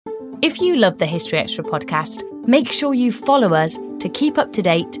If you love the History Extra podcast, make sure you follow us to keep up to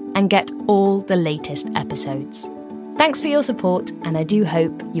date and get all the latest episodes. Thanks for your support, and I do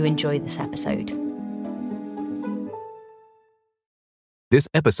hope you enjoy this episode. This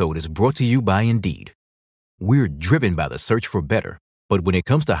episode is brought to you by Indeed. We're driven by the search for better, but when it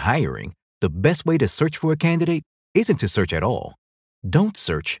comes to hiring, the best way to search for a candidate isn't to search at all. Don't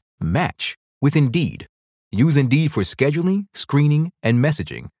search, match with Indeed. Use Indeed for scheduling, screening, and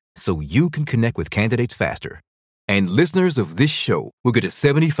messaging so you can connect with candidates faster. And listeners of this show will get a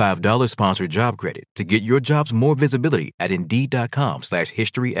 $75 sponsored job credit to get your jobs more visibility at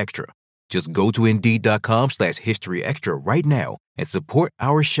Indeed.com/HistoryExtra. Just go to Indeed.com/HistoryExtra right now and support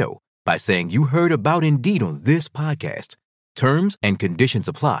our show by saying you heard about Indeed on this podcast. Terms and conditions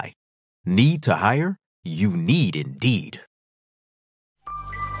apply. Need to hire? You need Indeed.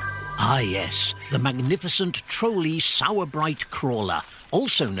 Ah yes, the magnificent Trolley Sourbright Crawler,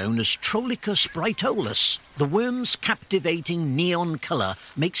 also known as Trollicus brightolus. The worm's captivating neon colour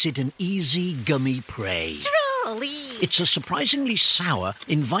makes it an easy, gummy prey. Trolley! It's a surprisingly sour,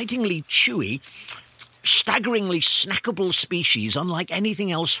 invitingly chewy, staggeringly snackable species unlike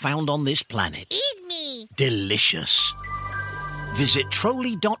anything else found on this planet. Eat me! Delicious. Visit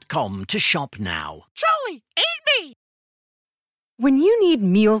Trolley.com to shop now. Trolley, eat me! When you need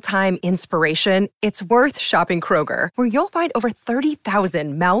mealtime inspiration, it's worth shopping Kroger, where you'll find over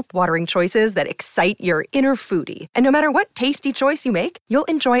 30,000 mouth-watering choices that excite your inner foodie. And no matter what tasty choice you make, you'll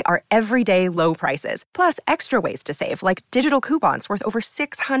enjoy our everyday low prices, plus extra ways to save, like digital coupons worth over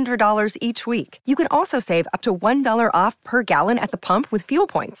 $600 each week. You can also save up to $1 off per gallon at the pump with fuel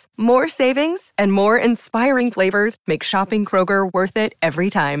points. More savings and more inspiring flavors make shopping Kroger worth it every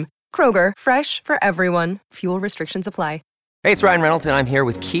time. Kroger, fresh for everyone. Fuel restrictions apply. Hey, it's Ryan Reynolds, and I'm here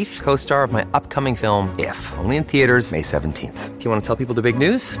with Keith, co-star of my upcoming film, If, only in theaters May 17th. Do you want to tell people the big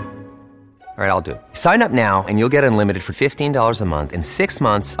news? All right, I'll do it. Sign up now and you'll get unlimited for $15 a month and 6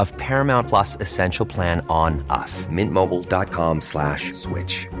 months of Paramount Plus Essential Plan on us.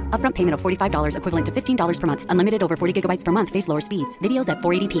 MintMobile.com/switch. Upfront payment of $45 equivalent to $15 per month. Unlimited over 40 gigabytes per month. Face lower speeds. Videos at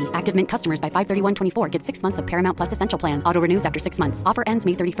 480p. Active Mint customers by 531.24 get 6 months of Paramount Plus Essential Plan. Auto renews after 6 months. Offer ends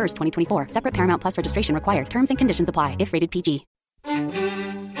May 31st, 2024. Separate Paramount Plus registration required. Terms and conditions apply if rated PG.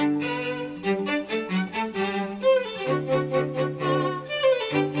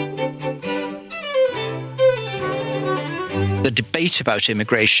 The debate about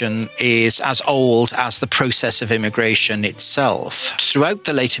immigration is as old as the process of immigration itself. Throughout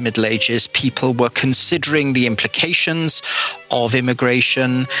the later Middle Ages, people were considering the implications of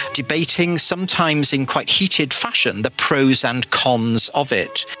immigration, debating sometimes in quite heated fashion the pros and cons of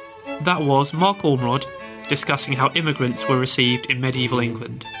it. That was Mark Ormrod discussing how immigrants were received in medieval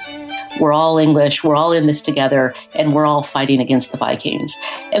England. We're all English, we're all in this together, and we're all fighting against the Vikings.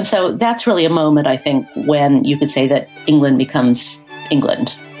 And so that's really a moment, I think, when you could say that England becomes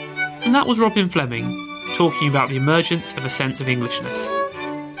England. And that was Robin Fleming, talking about the emergence of a sense of Englishness.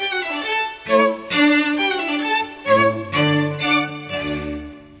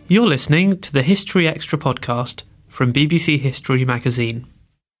 You're listening to the History Extra podcast from BBC History Magazine.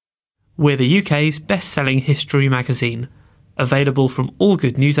 We're the UK's best-selling history magazine, available from all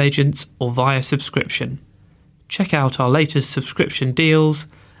good newsagents or via subscription. Check out our latest subscription deals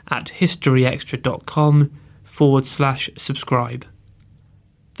at historyextra.com/subscribe.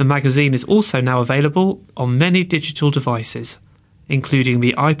 The magazine is also now available on many digital devices, including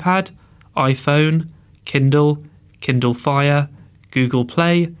the iPad, iPhone, Kindle, Kindle Fire, Google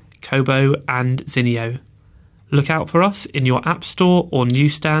Play, Kobo and Zinio. Look out for us in your App Store or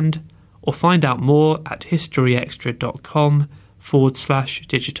newsstand, or find out more at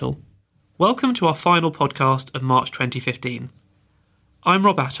historyextra.com/digital. Welcome to our final podcast of March 2015. I'm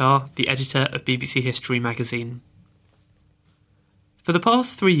Rob Attar, the editor of BBC History Magazine. For the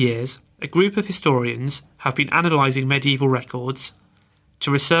past 3 years, a group of historians have been analysing medieval records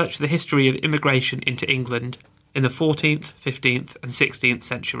to research the history of immigration into England in the 14th, 15th and 16th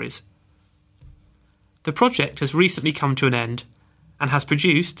centuries. The project has recently come to an end and has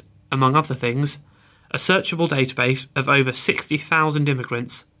produced, among other things, a searchable database of over 60,000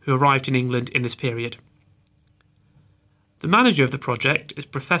 immigrants who arrived in England in this period. The manager of the project is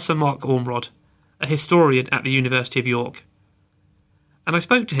Professor Mark Ormrod, a historian at the University of York. And I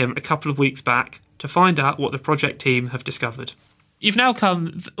spoke to him a couple of weeks back to find out what the project team have discovered. You've now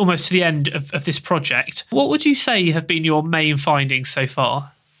come almost to the end of this project. What would you say have been your main findings so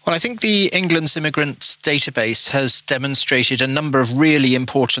far? Well, I think the England's Immigrants Database has demonstrated a number of really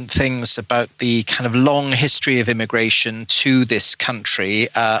important things about the kind of long history of immigration to this country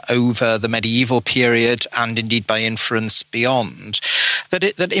over the medieval period and indeed by inference beyond.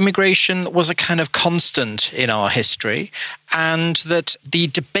 That immigration was a kind of constant in our history, and that the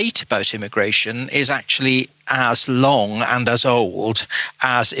debate about immigration is actually as long and as old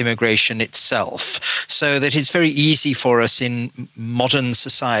as immigration itself. So that it's very easy for us in modern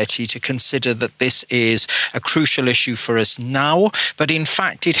society to consider that this is a crucial issue for us now, but in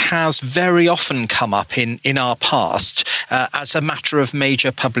fact it has very often come up in our past as a matter of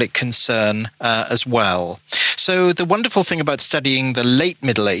major public concern as well. So the wonderful thing about studying the late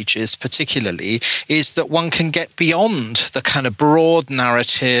Middle Ages particularly is that one can get beyond the kind of broad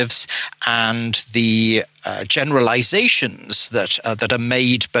narratives and the generalizations that are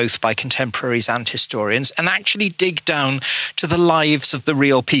made both by contemporaries and historians, and actually dig down to the lives of the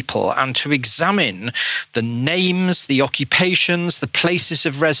real people and to examine the names, the occupations, the places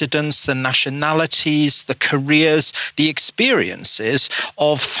of residence, the nationalities, the careers, the experiences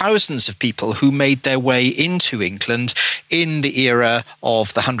of thousands of people who made their way into England in the era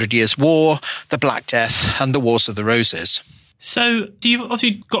of the 100 Years' War, the Black Death, and the Wars of the Roses. So you've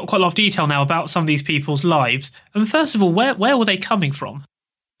obviously got quite a lot of detail now about some of these people's lives. And first of all, where were they coming from?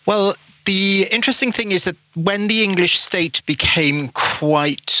 Well, the interesting thing is that when the English state became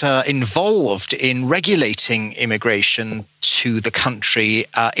quite involved in regulating immigration to the country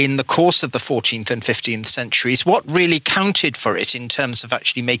in the course of the 14th and 15th centuries, what really counted for it in terms of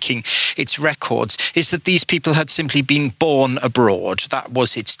actually making its records is that these people had simply been born abroad. That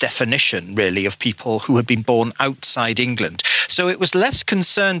was its definition, really, of people who had been born outside England. So it was less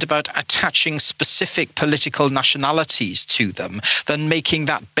concerned about attaching specific political nationalities to them than making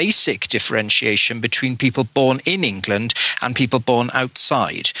that basic differentiation between people born in England and people born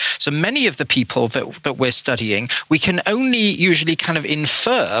outside. So many of the people that we're studying, we can only usually kind of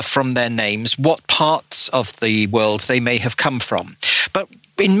infer from their names what parts of the world they may have come from. But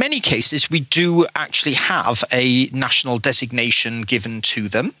in many cases, we do actually have a national designation given to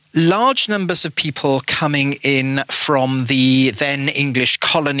them. Large numbers of people coming in from the then English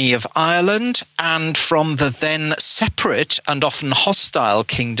colony of Ireland and from the then separate and often hostile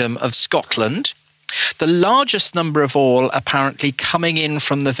kingdom of Scotland. The largest number of all apparently coming in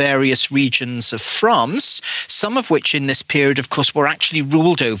from the various regions of France, some of which in this period, of course, were actually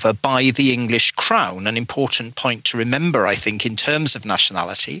ruled over by the English crown, an important point to remember, I think, in terms of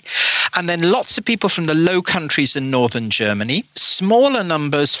nationality. And then lots of people from the Low Countries in northern Germany, smaller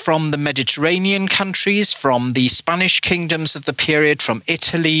numbers from the Mediterranean countries, from the Spanish kingdoms of the period, from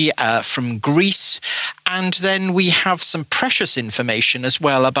Italy, from Greece. And then we have some precious information as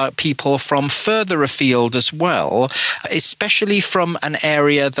well about people from further afield as well, especially from an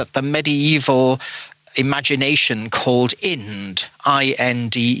area that the medieval imagination called Ind,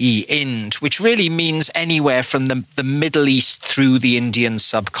 I-N-D-E, Ind, which really means anywhere from the Middle East through the Indian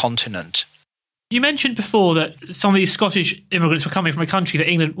subcontinent. You mentioned before that some of these Scottish immigrants were coming from a country that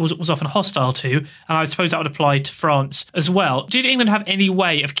England was often hostile to, and I suppose that would apply to France as well. Did England have any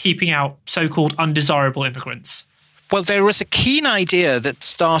way of keeping out so-called undesirable immigrants? Well, there was a keen idea that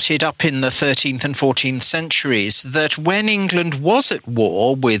started up in the 13th and 14th centuries that when England was at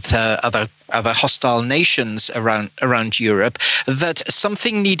war with other hostile nations around Europe, that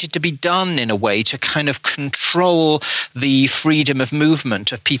something needed to be done in a way to kind of control the freedom of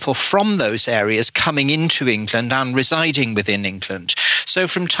movement of people from those areas coming into England and residing within England. So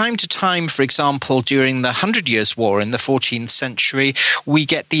from time to time, for example, during the 100 Years' War in the 14th century, we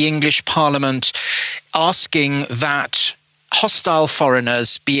get the English Parliament asking that hostile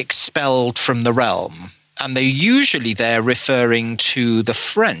foreigners be expelled from the realm. And they're usually there referring to the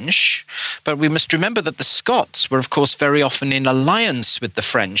French, but we must remember that the Scots were, of course, very often in alliance with the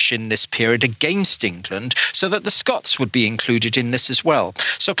French in this period against England, so that the Scots would be included in this as well.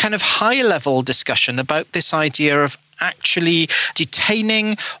 So kind of high-level discussion about this idea of actually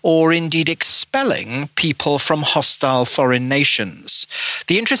detaining or indeed expelling people from hostile foreign nations.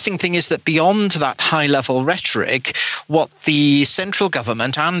 The interesting thing is that beyond that high-level rhetoric, what the central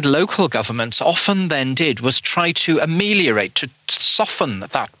government and local governments often then did was try to ameliorate, to soften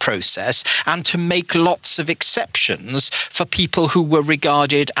that process and to make lots of exceptions for people who were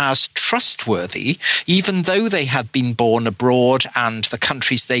regarded as trustworthy, even though they had been born abroad and the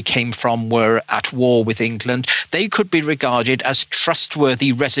countries they came from were at war with England. They could be regarded as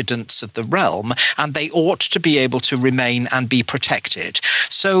trustworthy residents of the realm, and they ought to be able to remain and be protected.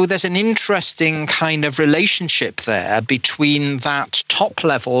 So there's an interesting kind of relationship there between that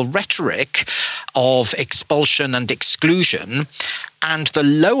top-level rhetoric of expulsion and exclusion and the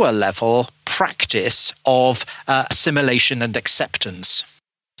lower-level practice of assimilation and acceptance.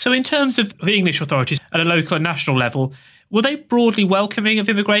 So in terms of the English authorities at a local and national level, were they broadly welcoming of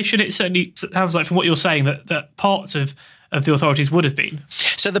immigration? It certainly sounds like from what you're saying that parts of the authorities would have been.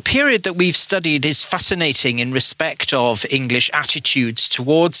 So the period that we've studied is fascinating in respect of English attitudes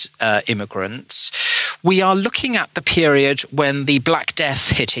towards immigrants. We are looking at the period when the Black Death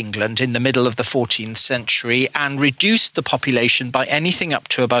hit England in the middle of the 14th century and reduced the population by anything up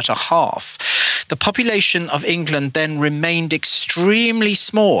to about a half. The population of England then remained extremely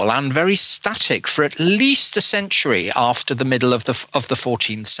small and very static for at least a century after the middle of the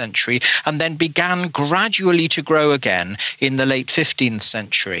 14th century, and then began gradually to grow again in the late 15th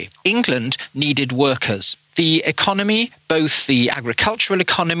century. England needed workers. The economy, both the agricultural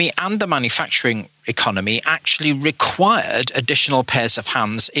economy and the manufacturing economy, actually required additional pairs of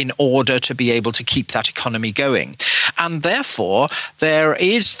hands in order to be able to keep that economy going. And therefore, there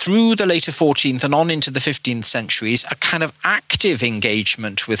is, through the later 14th and on into the 15th centuries, a kind of active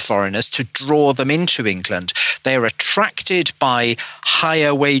engagement with foreigners to draw them into England. They're attracted by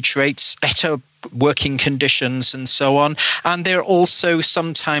higher wage rates, better working conditions and so on. And they're also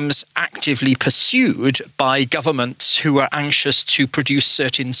sometimes actively pursued by governments who are anxious to produce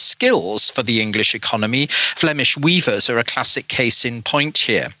certain skills for the English economy. Flemish weavers are a classic case in point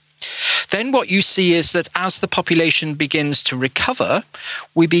here. Then what you see is that as the population begins to recover,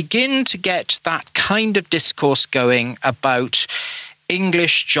 we begin to get that kind of discourse going about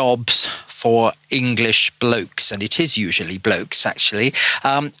English jobs for English blokes, and it is usually blokes actually,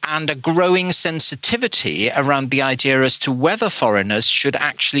 and a growing sensitivity around the idea as to whether foreigners should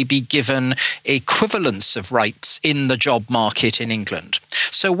actually be given equivalence of rights in the job market in England.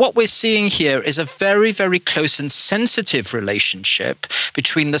 So what we're seeing here is a very, very close and sensitive relationship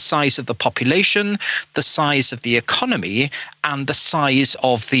between the size of the population, the size of the economy, and the size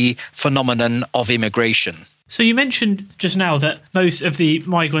of the phenomenon of immigration. So you mentioned just now that most of the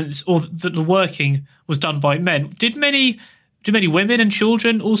migrants or that the working was done by men. Did many women and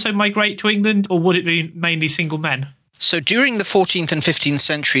children also migrate to England, or would it be mainly single men? So during the 14th and 15th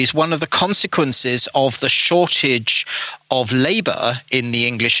centuries, one of the consequences of the shortage of labour in the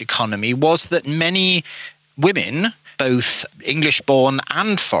English economy was that many women, both English-born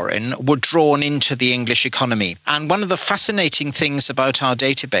and foreign, were drawn into the English economy. And one of the fascinating things about our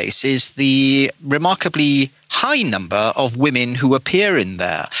database is the remarkably high number of women who appear in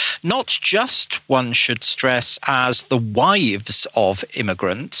there. Not just, one should stress, as the wives of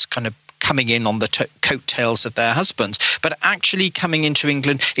immigrants, kind of coming in on the coattails of their husbands, but actually coming into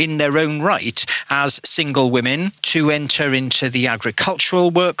England in their own right as single women to enter into the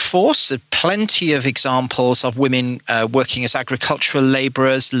agricultural workforce. There are plenty of examples of women working as agricultural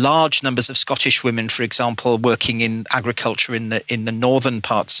labourers, large numbers of Scottish women, for example, working in agriculture in the northern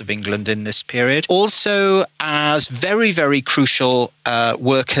parts of England in this period. Also as very, very crucial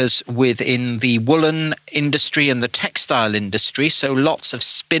workers within the woolen industry and the textile industry. So lots of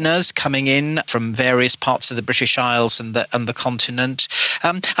spinners coming in from various parts of the British Isles and the continent.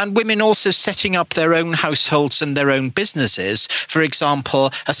 And women also setting up their own households and their own businesses. For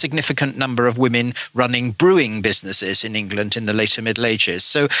example, a significant number of women running brewing businesses in England in the later Middle Ages.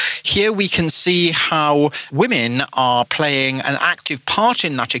 So here we can see how women are playing an active part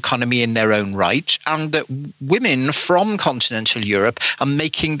in that economy in their own right, and that women from continental Europe are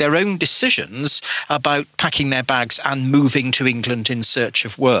making their own decisions about packing their bags and moving to England in search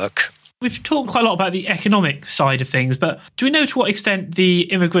of work. We've talked quite a lot about the economic side of things, but do we know to what extent the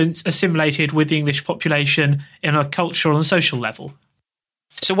immigrants assimilated with the English population in a cultural and social level?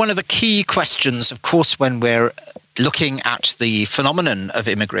 So one of the key questions, of course, when we're looking at the phenomenon of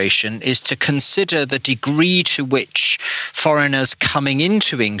immigration is to consider the degree to which foreigners coming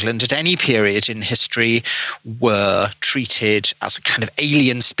into England at any period in history were treated as a kind of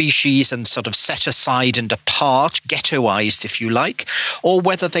alien species and sort of set aside and apart, ghettoized, if you like, or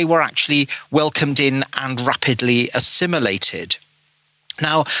whether they were actually welcomed in and rapidly assimilated.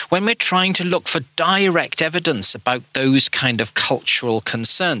 Now, when we're trying to look for direct evidence about those kind of cultural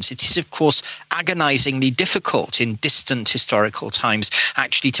concerns, it is, of course, agonizingly difficult in distant historical times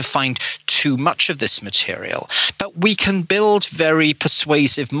actually to find too much of this material. But we can build very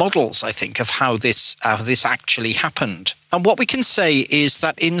persuasive models, I think, of how this actually happened. And what we can say is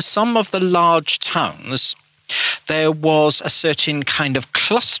that in some of the large towns, there was a certain kind of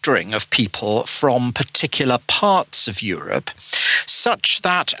clustering of people from particular parts of Europe, such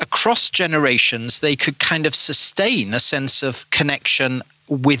that across generations they could kind of sustain a sense of connection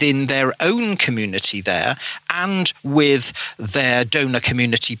within their own community there and with their donor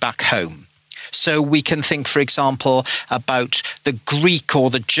community back home. So we can think, for example, about the Greek or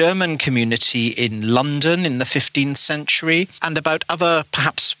the German community in London in the 15th century, and about other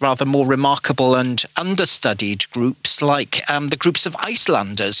perhaps rather more remarkable and understudied groups like the groups of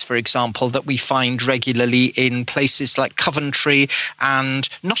Icelanders, for example, that we find regularly in places like Coventry and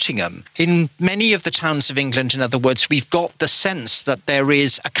Nottingham. In many of the towns of England, in other words, we've got the sense that there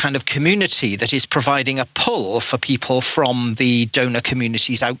is a kind of community that is providing a pull for people from the donor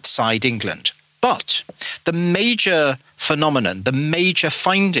communities outside England. But the major phenomenon, the major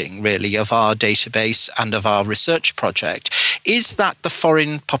finding really of our database and of our research project is that the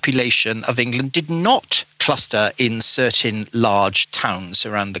foreign population of England did not cluster in certain large towns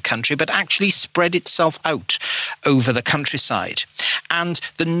around the country, but actually spread itself out over the countryside. And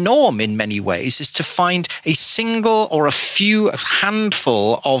the norm in many ways is to find a single or a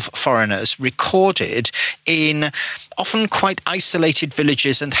handful of foreigners recorded in often quite isolated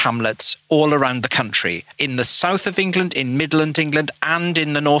villages and hamlets all around the country. In the south of England, in Midland England, and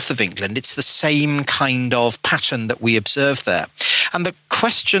in the north of England, it's the same kind of pattern that we observe there. And the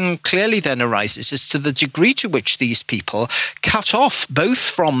question clearly then arises as to the degree to which these people cut off both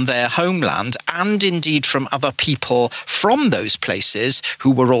from their homeland and indeed from other people from those places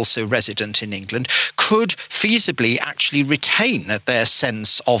who were also resident in England could feasibly actually retain their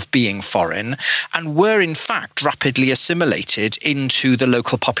sense of being foreign and were in fact rapidly assimilated into the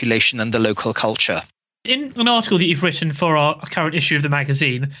local population and the local culture. In an article that you've written for our current issue of the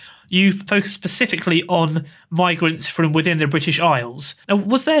magazine, you focus specifically on migrants from within the British Isles. Now,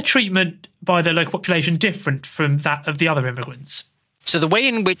 was their treatment by the local population different from that of the other immigrants? So the way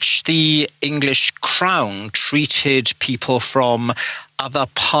in which the English Crown treated people from other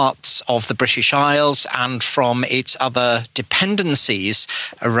parts of the British Isles and from its other dependencies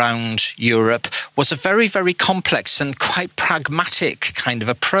around Europe was a very, very complex and quite pragmatic kind of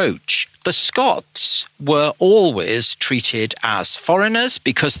approach. The Scots were always treated as foreigners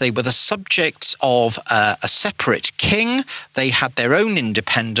because they were the subjects of a separate king. They had their own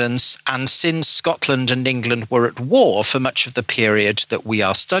independence, and since Scotland and England were at war for much of the period that we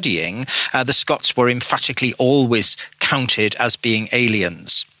are studying, the Scots were emphatically always counted as being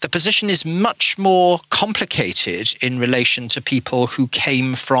aliens. The position is much more complicated in relation to people who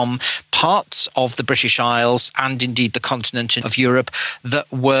came from parts of the British Isles and indeed the continent of Europe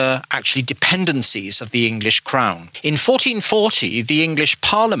that were actually dependencies of the English Crown. In 1440, the English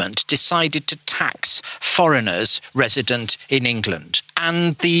Parliament decided to tax foreigners resident in England.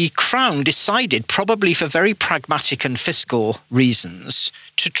 And the Crown decided, probably for very pragmatic and fiscal reasons,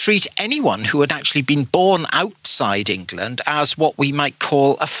 to treat anyone who had actually been born outside England as what we might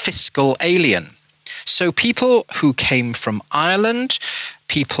call a fiscal alien. So people who came from Ireland,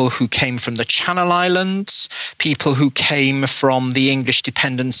 people who came from the Channel Islands, people who came from the English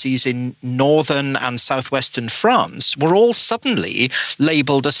dependencies in northern and southwestern France were all suddenly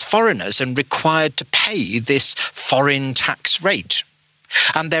labelled as foreigners and required to pay this foreign tax rate.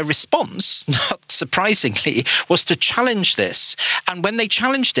 And their response, not surprisingly, was to challenge this. And when they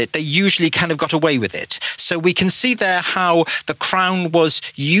challenged it, they usually kind of got away with it. So we can see there how the Crown was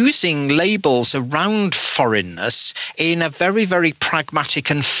using labels around foreignness in a very, very pragmatic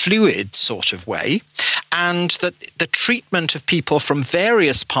and fluid sort of way. And that the treatment of people from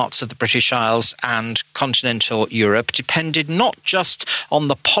various parts of the British Isles and continental Europe depended not just on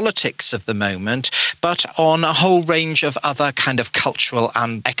the politics of the moment, but on a whole range of other kind of cultural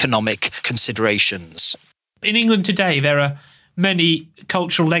and economic considerations. In England today, there are many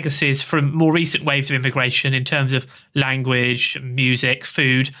cultural legacies from more recent waves of immigration in terms of language, music,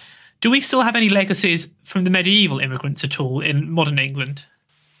 food. Do we still have any legacies from the medieval immigrants at all in modern England?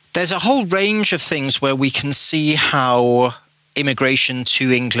 There's a whole range of things where we can see how immigration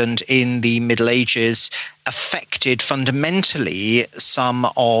to England in the Middle Ages affected fundamentally some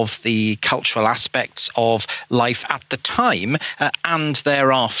of the cultural aspects of life at the time and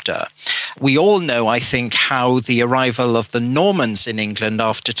thereafter. We all know, I think, how the arrival of the Normans in England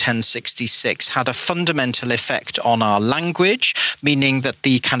after 1066 had a fundamental effect on our language, meaning that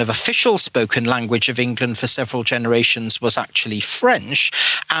the kind of official spoken language of England for several generations was actually French,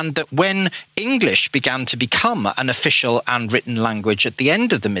 and that when English began to become an official and written language at the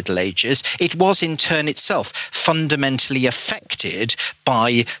end of the Middle Ages, it was in turn itself itself fundamentally affected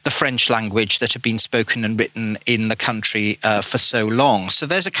by the French language that had been spoken and written in the country for so long. So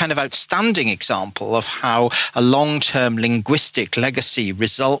there's a kind of outstanding example of how a long-term linguistic legacy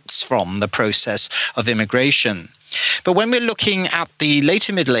results from the process of immigration. But when we're looking at the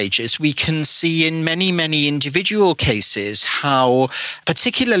later Middle Ages, we can see in many, many individual cases how,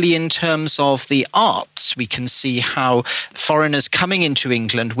 particularly in terms of the arts, we can see how foreigners coming into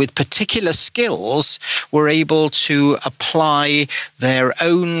England with particular skills were able to apply their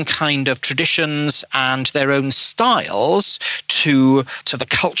own kind of traditions and their own styles to the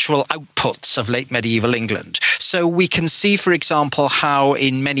cultural outputs of late medieval England. So we can see, for example, how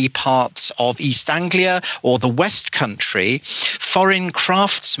in many parts of East Anglia or the West Country, foreign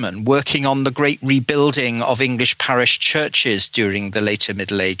craftsmen working on the great rebuilding of English parish churches during the later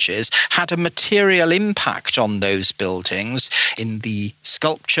Middle Ages had a material impact on those buildings in the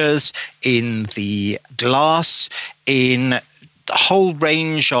sculptures, in the glass, in a whole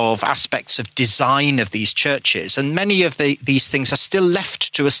range of aspects of design of these churches. And many of these things are still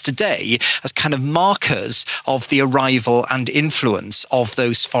left to us today as kind of markers of the arrival and influence of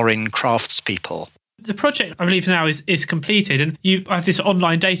those foreign craftspeople. The project, I believe now, is completed, and you have this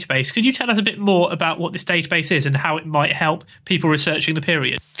online database. Could you tell us a bit more about what this database is and how it might help people researching the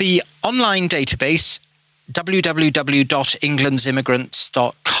period? The online database,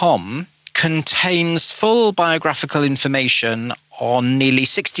 www.englandsimmigrants.com, contains full biographical information on nearly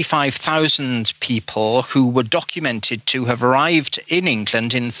 65,000 people who were documented to have arrived in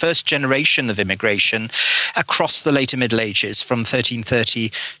England in first generation of immigration across the later Middle Ages from 1330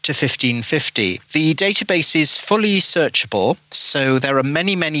 to 1550. The database is fully searchable, so there are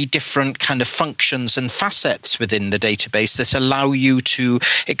many, many different kind of functions and facets within the database that allow you to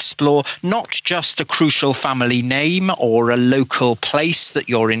explore not just a crucial family name or a local place that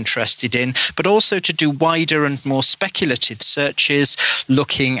you're interested in, but also to do wider and more speculative searches,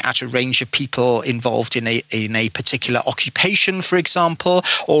 looking at a range of people involved in a particular occupation, for example,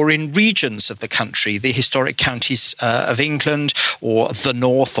 or in regions of the country, the historic counties of England or the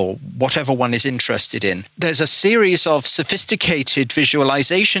North, or whatever one is interested in. There's a series of sophisticated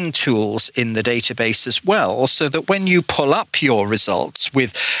visualization tools in the database as well, so that when you pull up your results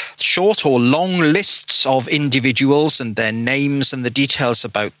with short or long lists of individuals and their names and the details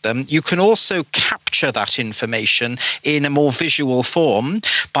about them, you can also capture that information in a more visual form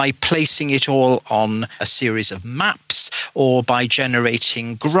by placing it all on a series of maps or by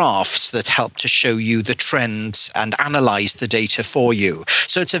generating graphs that help to show you the trends and analyze the data for you.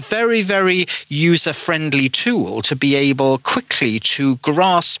 So it's a very, very user-friendly tool to be able quickly to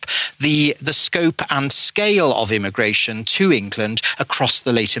grasp the scope and scale of immigration to England across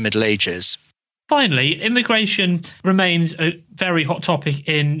the later Middle Ages. Finally, immigration remains a very hot topic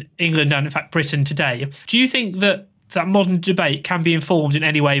in England and, in fact, Britain today. Do you think that modern debate can be informed in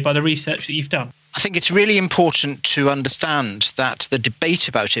any way by the research that you've done? I think it's really important to understand that the debate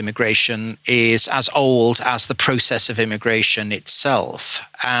about immigration is as old as the process of immigration itself,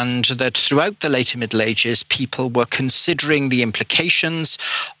 and that throughout the later Middle Ages, people were considering the implications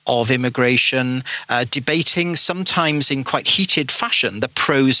of immigration, debating sometimes in quite heated fashion the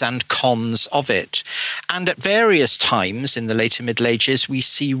pros and cons of it. And at various times in the later Middle Ages, we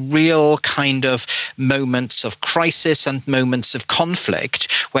see real kind of moments of crisis and moments of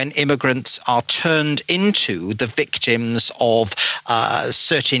conflict when immigrants are turned into the victims of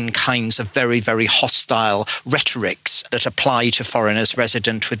certain kinds of very, very hostile rhetorics that apply to foreigners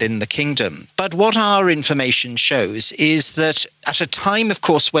resident within the kingdom. But what our information shows is that at a time, of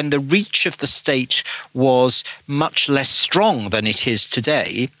course, when the reach of the state was much less strong than it is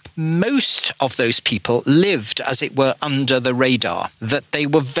today, most of those people lived, as it were, under the radar, that they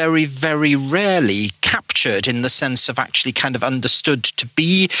were very, very rarely captured in the sense of actually kind of understood to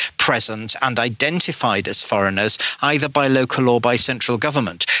be present and identified as foreigners, either by local or by central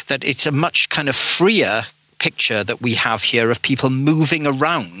government, that it's a much kind of freer picture that we have here of people moving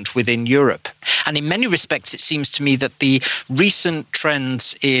around within Europe. And in many respects, it seems to me that the recent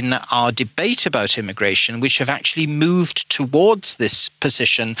trends in our debate about immigration, which have actually moved towards this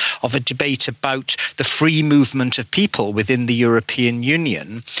position of a debate about the free movement of people within the European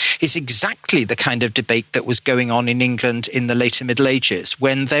Union, is exactly the kind of debate that was going on in England in the later Middle Ages,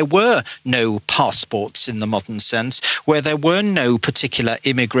 when there were no passports in the modern sense, where there were no particular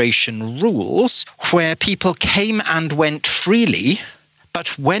immigration rules, where people came and went freely,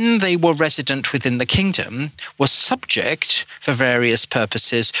 but when they were resident within the kingdom, were subject, for various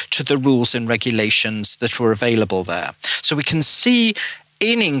purposes, to the rules and regulations that were available there. So we can see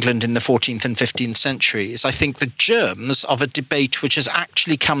in England in the 14th and 15th centuries, I think, the germs of a debate which has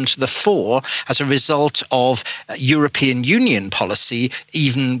actually come to the fore as a result of European Union policy,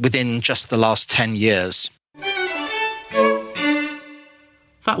 even within just the last 10 years.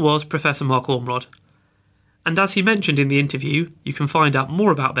 That was Professor Mark Ormrod. And as he mentioned in the interview, you can find out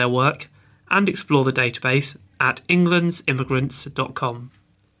more about their work and explore the database at englandsimmigrants.com.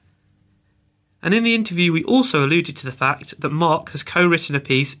 And in the interview, we also alluded to the fact that Mark has co-written a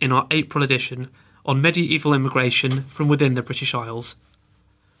piece in our April edition on medieval immigration from within the British Isles.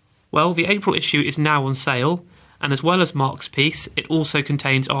 Well, the April issue is now on sale, and as well as Mark's piece, it also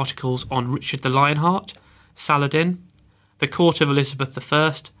contains articles on Richard the Lionheart, Saladin, the Court of Elizabeth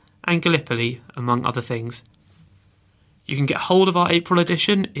I, and Gallipoli, among other things. You can get hold of our April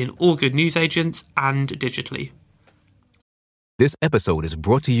edition in all good newsagents and digitally. This episode is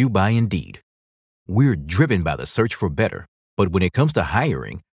brought to you by Indeed. We're driven by the search for better, but when it comes to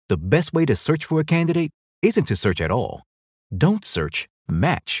hiring, the best way to search for a candidate isn't to search at all. Don't search,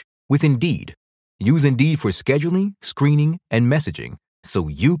 match with Indeed. Use Indeed for scheduling, screening, and messaging so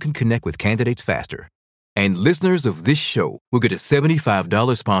you can connect with candidates faster. And listeners of this show will get a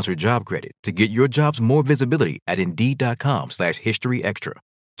 $75 sponsored job credit to get your jobs more visibility at Indeed.com/HistoryExtra.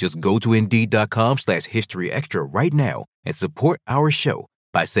 Just go to Indeed.com/HistoryExtra right now and support our show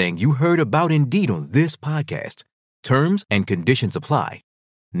by saying you heard about Indeed on this podcast. Terms and conditions apply.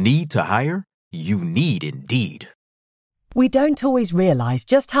 Need to hire? You need Indeed. We don't always realize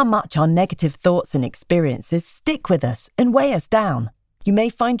just how much our negative thoughts and experiences stick with us and weigh us down. You may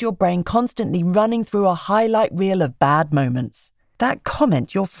find your brain constantly running through a highlight reel of bad moments. That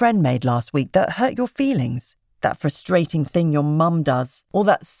comment your friend made last week that hurt your feelings. That frustrating thing your mum does. Or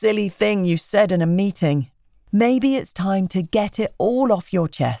that silly thing you said in a meeting. Maybe it's time to get it all off your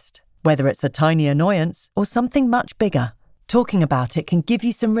chest. Whether it's a tiny annoyance or something much bigger, talking about it can give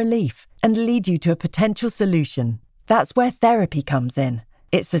you some relief and lead you to a potential solution. That's where therapy comes in.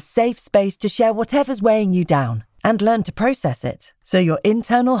 It's a safe space to share whatever's weighing you down and learn to process it, so your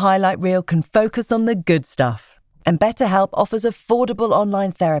internal highlight reel can focus on the good stuff. And BetterHelp offers affordable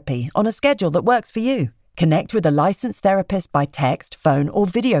online therapy on a schedule that works for you. Connect with a licensed therapist by text, phone, or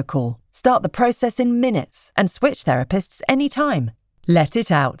video call. Start the process in minutes and switch therapists anytime. Let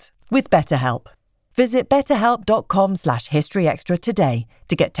it out with BetterHelp. Visit betterhelp.com/historyextra today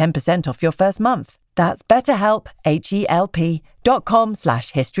to get 10% off your first month. That's BetterHelp,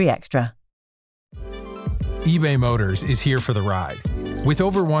 HELP.com/historyextra. eBay Motors is here for the ride. With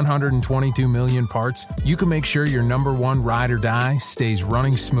over 122 million parts, you can make sure your number one ride or die stays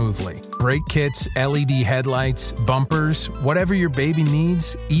running smoothly. Brake kits, LED headlights, bumpers, whatever your baby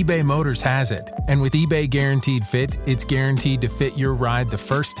needs, eBay Motors has it. And with eBay Guaranteed Fit, it's guaranteed to fit your ride the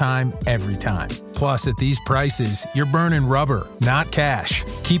first time, every time. Plus, at these prices, you're burning rubber, not cash.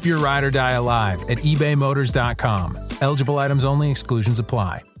 Keep your ride or die alive at ebaymotors.com. Eligible items only. Exclusions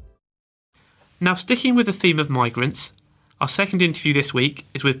apply. Now, sticking with the theme of migrants, our second interview this week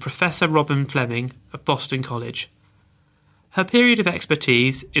is with Professor Robin Fleming of Boston College. Her period of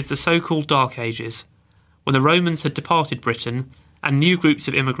expertise is the so-called Dark Ages, when the Romans had departed Britain and new groups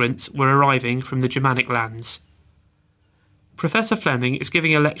of immigrants were arriving from the Germanic lands. Professor Fleming is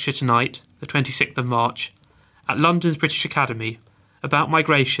giving a lecture tonight, the 26th of March, at London's British Academy about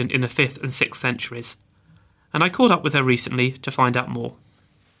migration in the 5th and 6th centuries, and I caught up with her recently to find out more.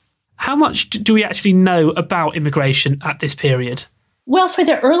 How much do we actually know about immigration at this period? Well, for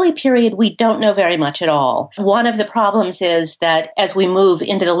the early period, we don't know very much at all. One of the problems is that as we move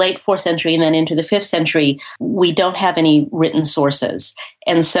into the late 4th century and then into the 5th century, we don't have any written sources.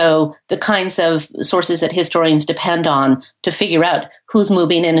 And so the kinds of sources that historians depend on to figure out who's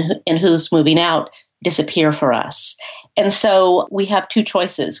moving in and who's moving out disappear for us. And so we have two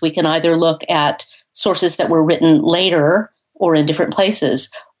choices. We can either look at sources that were written later or in different places,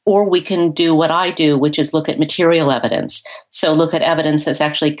 or we can do what I do, which is look at material evidence. So look at evidence that's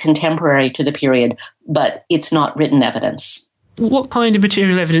actually contemporary to the period, but it's not written evidence. What kind of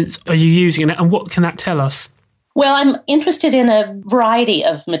material evidence are you using, and what can that tell us? Well, I'm interested in a variety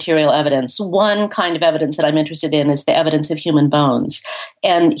of material evidence. One kind of evidence that I'm interested in is the evidence of human bones.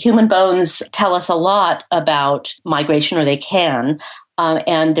 And human bones tell us a lot about migration, or they can.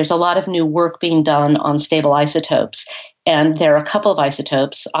 And there's a lot of new work being done on stable isotopes. And there are a couple of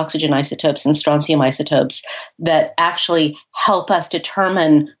isotopes, oxygen isotopes and strontium isotopes, that actually help us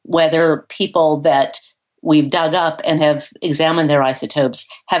determine whether people that we've dug up and have examined their isotopes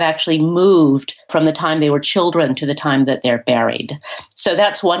have actually moved from the time they were children to the time that they're buried. So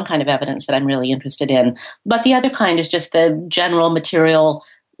that's one kind of evidence that I'm really interested in. But the other kind is just the general material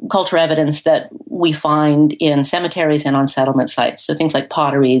culture evidence that we find in cemeteries and on settlement sites. So things like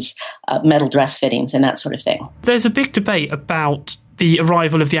potteries, metal dress fittings, and that sort of thing. There's a big debate about the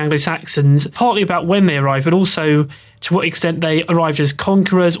arrival of the Anglo-Saxons, partly about when they arrived, but also to what extent they arrived as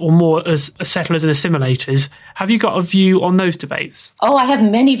conquerors or more as settlers and assimilators. Have you got a view on those debates? Oh, I have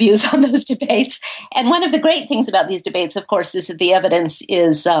many views on those debates. And one of the great things about these debates, of course, is that the evidence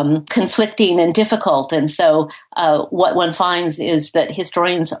is conflicting and difficult. And so what one finds is that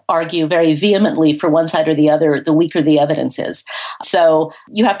historians argue very vehemently for one side or the other, the weaker the evidence is. So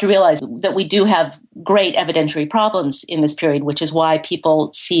you have to realize that we do have great evidentiary problems in this period, which is why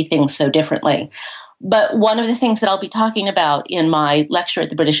people see things so differently. But one of the things that I'll be talking about in my lecture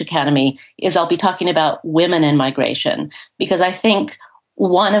at the British Academy is I'll be talking about women and migration, because I think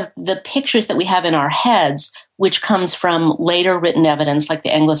one of the pictures that we have in our heads, which comes from later written evidence like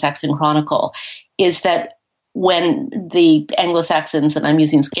the Anglo-Saxon Chronicle, is that when the Anglo-Saxons, and I'm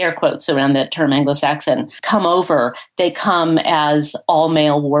using scare quotes around the term Anglo-Saxon, come over, they come as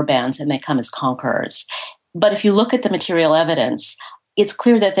all-male war bands and they come as conquerors. But if you look at the material evidence, it's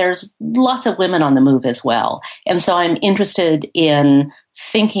clear that there's lots of women on the move as well. And so I'm interested in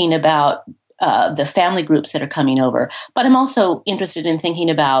thinking about the family groups that are coming over. But I'm also interested in thinking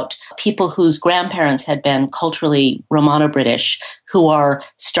about people whose grandparents had been culturally Romano-British, who are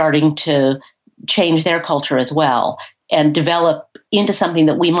starting to change their culture as well and develop into something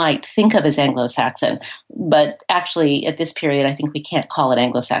that we might think of as Anglo-Saxon. But actually, at this period, I think we can't call it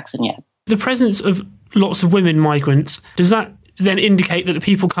Anglo-Saxon yet. The presence of lots of women migrants, does that then indicate that the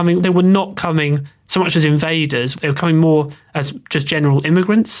people coming, they were not coming so much as invaders, they were coming more as just general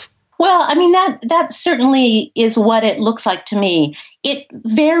immigrants? Well, I mean, that certainly is what it looks like to me. It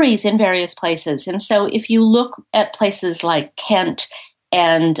varies in various places. And so if you look at places like Kent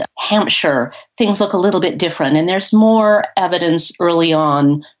and Hampshire, things look a little bit different. And there's more evidence early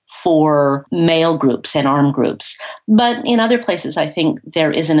on for male groups and armed groups. But in other places, I think there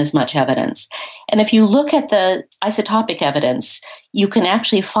isn't as much evidence. And if you look at the isotopic evidence, you can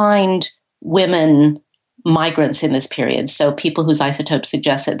actually find women migrants in this period. So people whose isotopes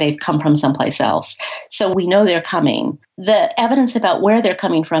suggest that they've come from someplace else. So we know they're coming. The evidence about where they're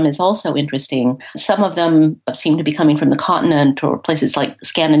coming from is also interesting. Some of them seem to be coming from the continent or places like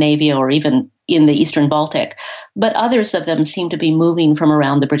Scandinavia or even in the Eastern Baltic. But others of them seem to be moving from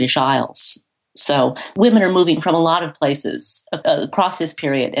around the British Isles. So women are moving from a lot of places across this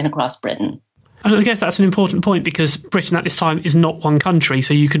period and across Britain. And I guess that's an important point because Britain at this time is not one country.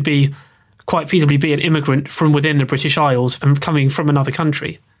 So you could quite feasibly be an immigrant from within the British Isles and coming from another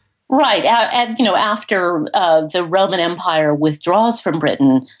country. Right. After the Roman Empire withdraws from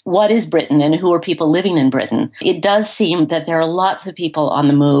Britain, what is Britain and who are people living in Britain? It does seem that there are lots of people on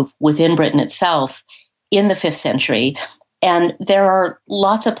the move within Britain itself in the 5th century. And there are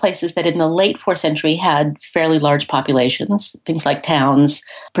lots of places that in the late 4th century had fairly large populations, things like towns,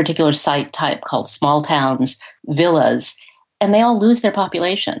 particular site type called small towns, villas, and they all lose their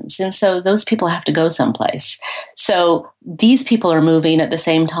populations. And so those people have to go someplace. So these people are moving at the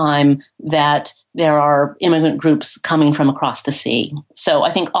same time that there are immigrant groups coming from across the sea. So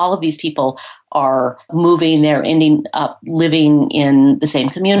I think all of these people are moving, they're ending up living in the same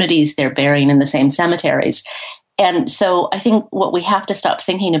communities, they're burying in the same cemeteries. And so I think what we have to stop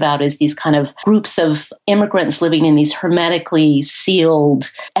thinking about is these kind of groups of immigrants living in these hermetically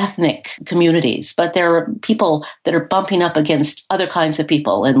sealed ethnic communities. But there are people that are bumping up against other kinds of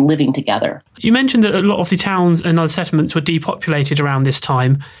people and living together. You mentioned that a lot of the towns and other settlements were depopulated around this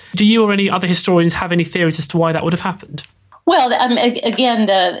time. Do you or any other historians have any theories as to why that would have happened? Well, again,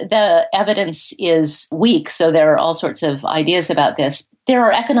 the evidence is weak, so there are all sorts of ideas about this. There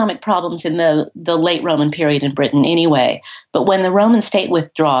are economic problems in the late Roman period in Britain anyway, but when the Roman state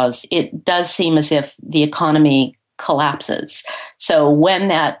withdraws, it does seem as if the economy collapses. So when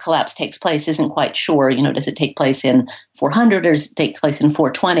that collapse takes place isn't quite sure, does it take place in 400 or does it take place in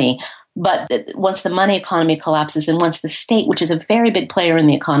 420? But once the money economy collapses and once the state, which is a very big player in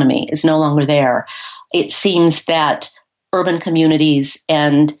the economy, is no longer there, it seems that urban communities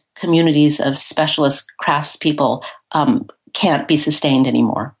and communities of specialist craftspeople can't be sustained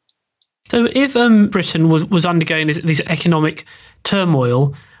anymore. So if Britain was undergoing this economic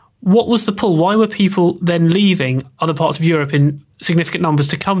turmoil, what was the pull? Why were people then leaving other parts of Europe in significant numbers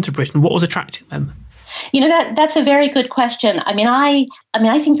to come to Britain? What was attracting them? That's a very good question. I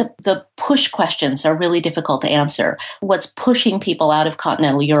think the push questions are really difficult to answer. What's pushing people out of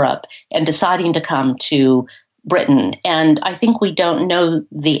continental Europe and deciding to come to Britain. And I think we don't know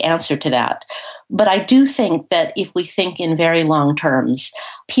the answer to that. But I do think that if we think in very long terms,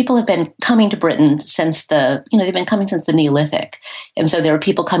 people have been coming to Britain since they've been coming since the Neolithic. And so there were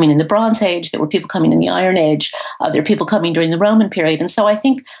people coming in the Bronze Age, there were people coming in the Iron Age, there were people coming during the Roman period. And so I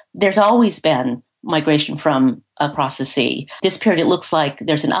think there's always been migration from across the sea. This period, it looks like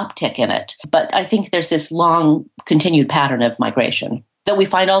there's an uptick in it. But I think there's this long continued pattern of migration that we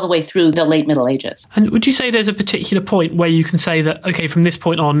find all the way through the late Middle Ages. And would you say there's a particular point where you can say that, okay, from this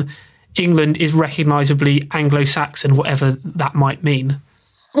point on, England is recognisably Anglo-Saxon, whatever that might mean?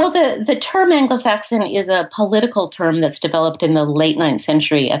 Well, the term Anglo-Saxon is a political term that's developed in the late 9th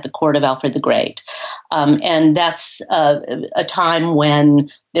century at the court of Alfred the Great. And that's a time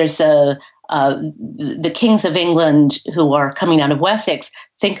when there's the kings of England who are coming out of Wessex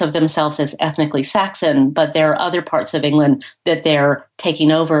think of themselves as ethnically Saxon, but there are other parts of England that they're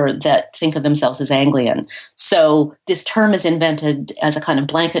taking over that think of themselves as Anglian. So this term is invented as a kind of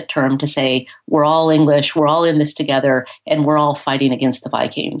blanket term to say we're all English, we're all in this together, and we're all fighting against the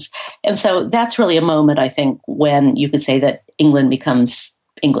Vikings. And so that's really a moment, I think, when you could say that England becomes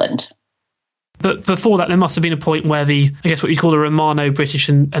England. But before that, there must have been a point where what you call the Romano-British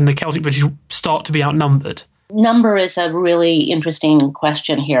and the Celtic-British start to be outnumbered. Number is a really interesting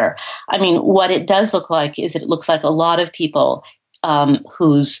question here. I mean, what it does look like is it looks like a lot of people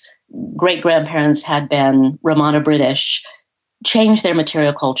whose great-grandparents had been Romano-British change their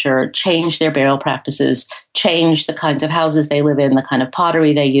material culture, change their burial practices, change the kinds of houses they live in, the kind of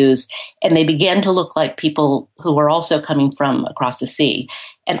pottery they use, and they begin to look like people who are also coming from across the sea.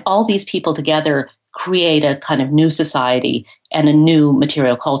 And all these people together create a kind of new society and a new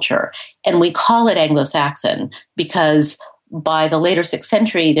material culture. And we call it Anglo-Saxon because by the later 6th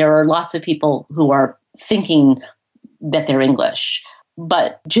century, there are lots of people who are thinking that they're English.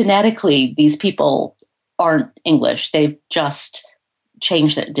 But genetically, these people aren't English. They've just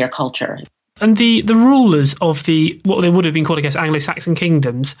changed their culture. And the rulers of what they would have been called, I guess, Anglo-Saxon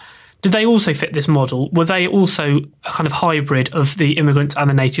kingdoms, did they also fit this model? Were they also a kind of hybrid of the immigrants and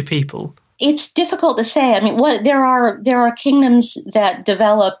the native people? It's difficult to say. I mean, there are kingdoms that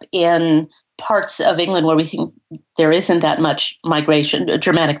develop in parts of England where we think there isn't that much migration,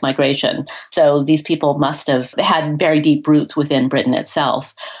 Germanic migration. So these people must have had very deep roots within Britain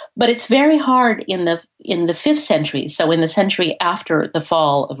itself. But it's very hard in the 5th century, so in the century after the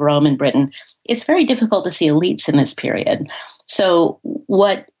fall of Rome in Britain, it's very difficult to see elites in this period. So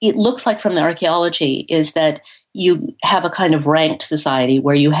what it looks like from the archaeology is that you have a kind of ranked society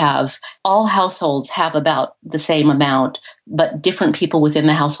where you have all households have about the same amount, but different people within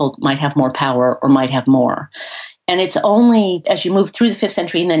the household might have more power or might have more. And it's only as you move through the 5th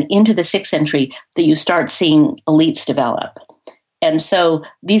century and then into the 6th century that you start seeing elites develop. And so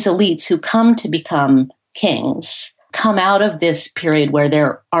these elites who come to become kings come out of this period where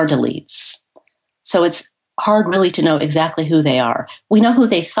there aren't elites. So it's hard really to know exactly who they are. We know who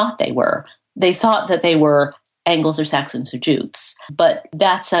they thought they were. They thought that they were Angles or Saxons or Jutes. But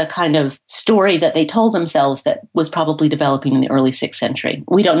that's a kind of story that they told themselves that was probably developing in the early 6th century.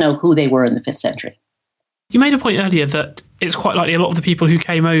 We don't know who they were in the 5th century. You made a point earlier that it's quite likely a lot of the people who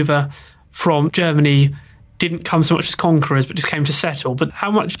came over from Germany didn't come so much as conquerors, but just came to settle. But how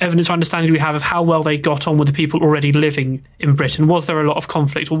much evidence or understanding do we have of how well they got on with the people already living in Britain? Was there a lot of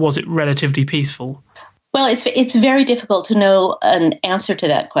conflict or was it relatively peaceful? Well, it's very difficult to know an answer to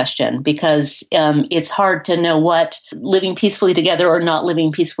that question because it's hard to know what living peacefully together or not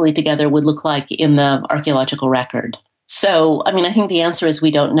living peacefully together would look like in the archaeological record. So, I mean, I think the answer is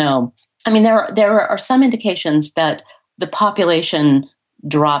we don't know. I mean, there are some indications that the population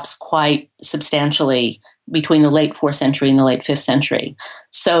drops quite substantially between the late 4th century and the late 5th century.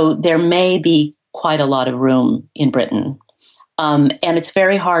 So there may be quite a lot of room in Britain. And it's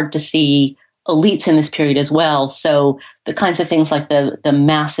very hard to see elites in this period as well. So the kinds of things like the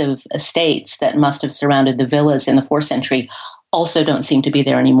massive estates that must have surrounded the villas in the 4th century also don't seem to be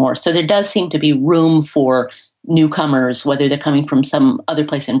there anymore. So there does seem to be room for newcomers, whether they're coming from some other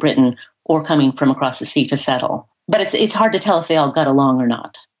place in Britain or coming from across the sea to settle. But it's hard to tell if they all got along or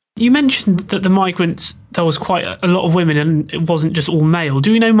not. You mentioned that the migrants, there was quite a lot of women and it wasn't just all male.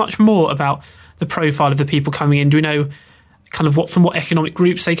 Do we know much more about the profile of the people coming in? Do we know kind of what economic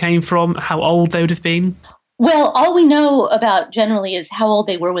groups they came from, how old they would have been? Well, all we know about generally is how old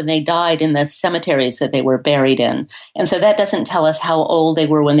they were when they died in the cemeteries that they were buried in. And so that doesn't tell us how old they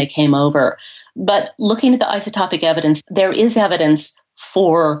were when they came over. But looking at the isotopic evidence, there is evidence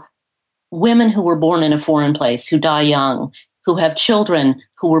for women who were born in a foreign place, who die young, who have children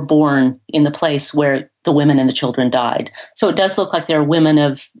who were born in the place where the women and the children died. So it does look like there are women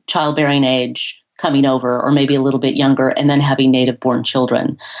of childbearing age coming over, or maybe a little bit younger, and then having native-born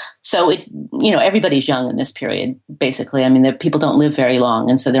children. So everybody's young in this period, basically. I mean, people don't live very long,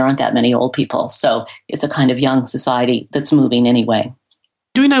 and so there aren't that many old people. So it's a kind of young society that's moving anyway.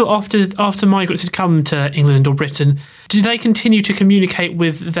 Do we know after migrants had come to England or Britain, do they continue to communicate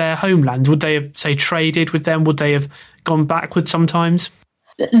with their homelands? Would they have, say, traded with them? Would they have gone backwards sometimes?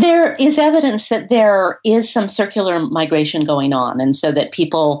 There is evidence that there is some circular migration going on, and so that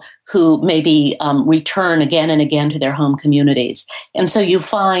people who maybe return again and again to their home communities. And so you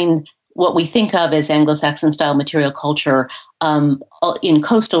find what we think of as Anglo-Saxon style material culture in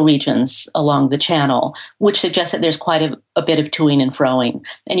coastal regions along the Channel, which suggests that there's quite a bit of toing and froing.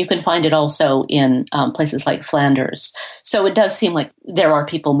 And you can find it also in places like Flanders. So it does seem like there are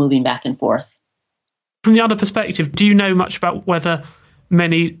people moving back and forth. From the other perspective, do you know much about whether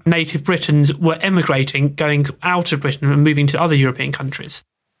many native Britons were emigrating, going out of Britain and moving to other European countries?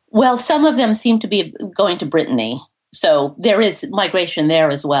 Well, some of them seem to be going to Brittany. So there is migration there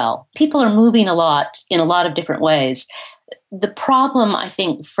as well. People are moving a lot in a lot of different ways. The problem, I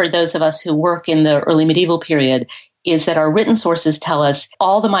think, for those of us who work in the early medieval period is that our written sources tell us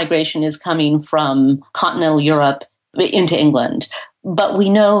all the migration is coming from continental Europe into England. But we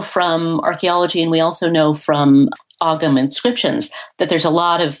know from archaeology, and we also know from Ogham inscriptions, that there's a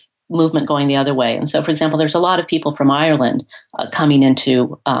lot of movement going the other way. And so, for example, there's a lot of people from Ireland coming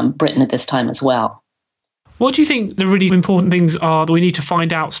into Britain at this time as well. What do you think the really important things are that we need to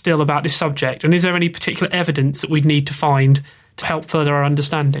find out still about this subject? And is there any particular evidence that we'd need to find to help further our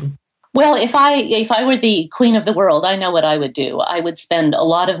understanding? Well, if I were the queen of the world, I know what I would do. I would spend a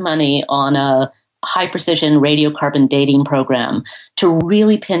lot of money on a high-precision radiocarbon dating program to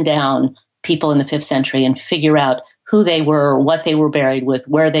really pin down people in the 5th century and figure out who they were, what they were buried with,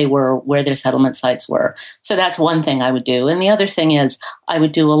 where they were, where their settlement sites were. So that's one thing I would do. And the other thing is I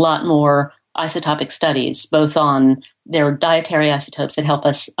would do a lot more isotopic studies, both on their dietary isotopes that help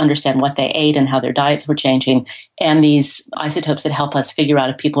us understand what they ate and how their diets were changing, and these isotopes that help us figure out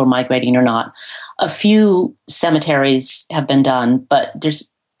if people are migrating or not. A few cemeteries have been done, but there's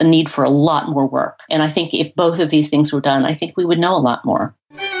a need for a lot more work. And I think if both of these things were done, I think we would know a lot more.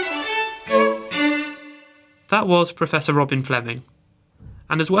 That was Professor Robin Fleming.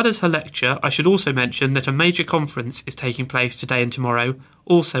 And as well as her lecture, I should also mention that a major conference is taking place today and tomorrow,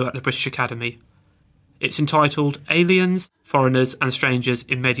 also at the British Academy. It's entitled Aliens, Foreigners and Strangers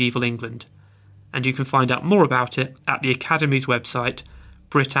in Medieval England, and you can find out more about it at the Academy's website,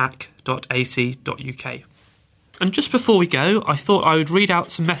 britac.ac.uk. And just before we go, I thought I would read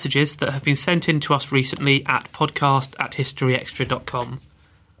out some messages that have been sent in to us recently at podcast@historyextra.com.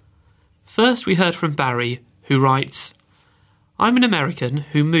 First, we heard from Barry, who writes, I'm an American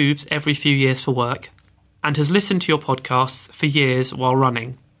who moves every few years for work and has listened to your podcasts for years while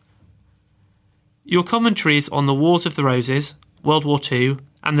running. Your commentaries on the Wars of the Roses, World War II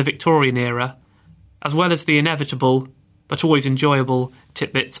and the Victorian era, as well as the inevitable, but always enjoyable,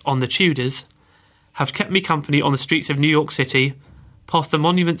 tidbits on the Tudors, have kept me company on the streets of New York City, past the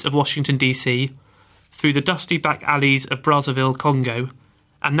monuments of Washington DC, through the dusty back alleys of Brazzaville, Congo,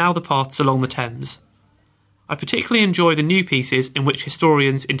 and now the paths along the Thames. I particularly enjoy the new pieces in which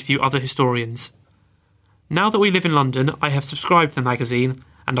historians interview other historians. Now that we live in London, I have subscribed to the magazine,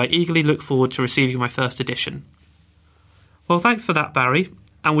 and I eagerly look forward to receiving my first edition. Well, thanks for that, Barry.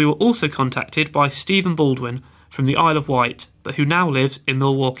 And we were also contacted by Stephen Baldwin from the Isle of Wight, but who now lives in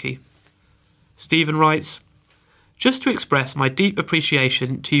Milwaukee. Stephen writes, just to express my deep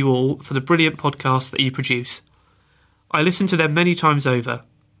appreciation to you all for the brilliant podcasts that you produce. I listen to them many times over.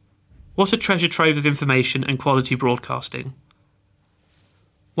 What a treasure trove of information and quality broadcasting.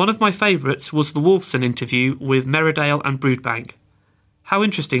 One of my favourites was the Wolfson interview with Merridale and Broodbank. How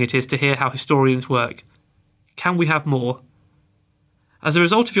interesting it is to hear how historians work. Can we have more? As a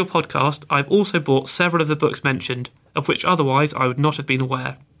result of your podcast, I've also bought several of the books mentioned, of which otherwise I would not have been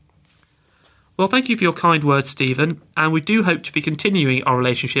aware. Well, thank you for your kind words, Stephen, and we do hope to be continuing our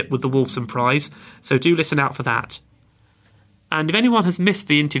relationship with the Wolfson Prize, so do listen out for that. And if anyone has missed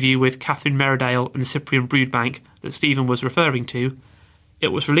the interview with Catherine Merridale and Cyprian Broodbank that Stephen was referring to, it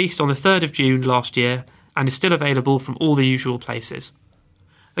was released on the 3rd of June last year and is still available from all the usual places.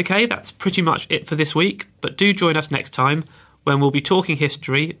 OK, that's pretty much it for this week, but do join us next time when we'll be talking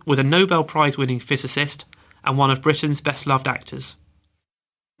history with a Nobel Prize-winning physicist and one of Britain's best-loved actors.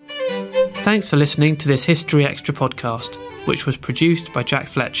 Thanks for listening to this History Extra podcast, which was produced by Jack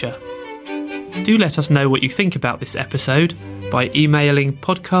Fletcher. Do let us know what you think about this episode by emailing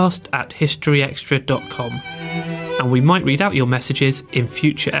podcast@historyextra.com, and we might read out your messages in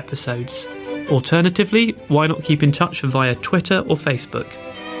future episodes. Alternatively, why not keep in touch via Twitter or Facebook?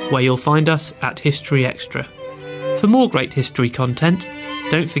 where you'll find us at History Extra. For more great history content,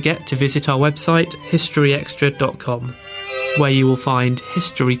 don't forget to visit our website historyextra.com, where you will find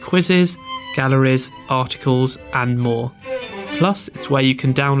history quizzes, galleries, articles and more. Plus, it's where you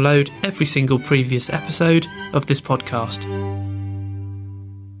can download every single previous episode of this podcast.